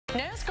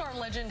NASCAR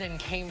legend and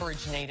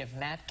Cambridge native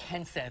Matt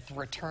Kenseth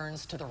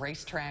returns to the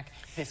racetrack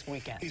this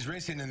weekend. He's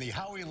racing in the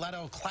Howie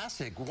Leto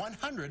Classic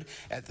 100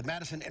 at the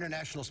Madison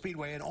International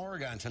Speedway in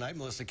Oregon tonight.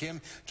 Melissa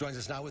Kim joins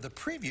us now with a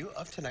preview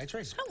of tonight's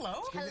race.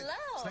 Hello.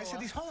 It's nice to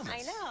see these homes.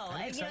 I know.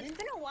 It's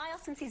been a while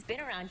since he's been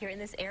around here in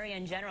this area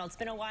in general. It's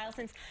been a while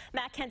since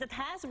Matt Kenseth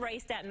has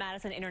raced at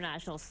Madison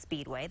International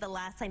Speedway. The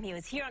last time he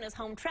was here on his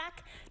home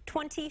track,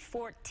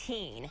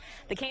 2014.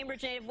 The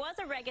Cambridge native was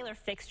a regular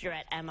fixture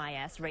at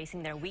MIS,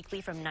 racing there weekly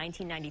from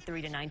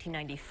 1993 to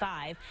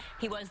 1995.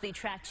 He was the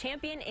track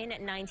champion in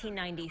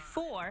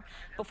 1994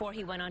 before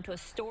he went on to a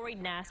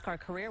storied NASCAR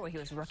career where he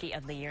was Rookie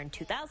of the Year in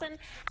 2000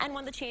 and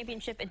won the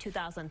championship in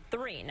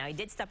 2003. Now, he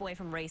did step away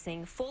from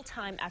racing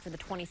full-time after the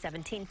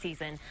 2017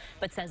 season,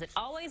 but says it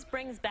always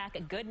brings back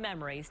good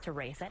memories to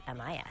race at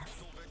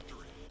MIS.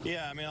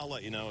 Yeah, I mean, I'll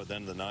let you know at the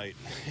end of the night,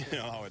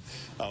 how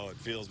it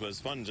feels. But it's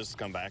fun just to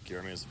come back here.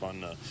 I mean, it's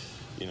fun to,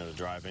 to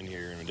drive in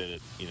here, and we did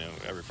it,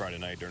 every Friday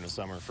night during the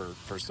summer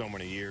for so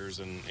many years.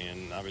 And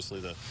obviously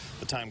the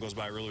time goes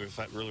by really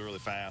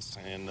fast,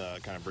 and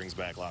kind of brings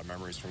back a lot of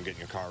memories from getting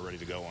your car ready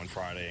to go on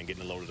Friday and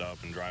getting it loaded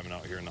up and driving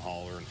out here in the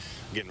hauler and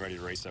getting ready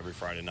to race every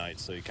Friday night.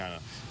 So you kind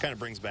of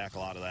brings back a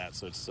lot of that.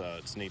 So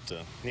it's neat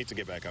to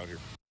get back out here.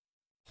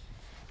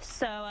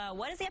 So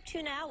what is he up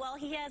to now? Well,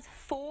 he has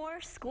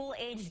 4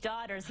 school-aged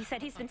daughters. He said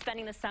he's been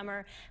spending the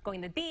summer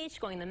going to the beach,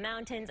 going to the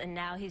mountains, and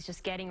now he's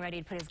just getting ready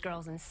to put his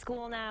girls in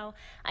school now.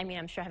 I mean,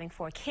 I'm sure having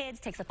 4 kids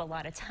takes up a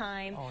lot of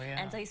time. Oh,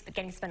 yeah. And so he's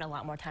getting to spend a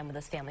lot more time with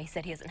his family. He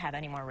said he doesn't have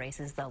any more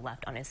races, though,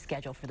 left on his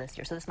schedule for this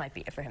year. So this might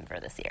be it for him for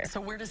this year.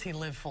 So where does he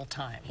live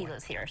full-time? He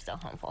lives here, still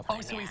home full-time.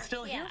 Oh, so he's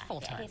still here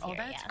full-time. Yeah,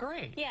 that's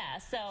great. Yeah,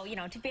 so,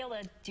 to be able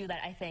to do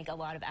that, I think a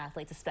lot of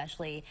athletes,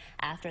 especially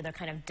after they're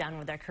kind of done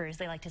with their careers,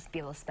 they like to be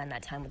able to spend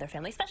that time with their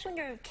family, especially when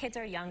your kids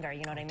are younger,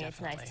 you know what I mean?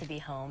 Definitely. It's nice to be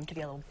home, to be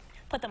able to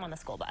put them on the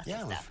school bus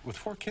and stuff. With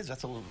 4 kids,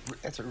 that's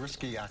a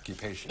risky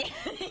occupation.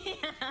 Yeah,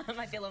 it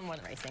might be a little more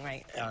than racing,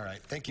 right? All right,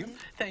 thank you.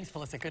 Thanks,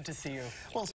 Melissa. Good to see you. Well,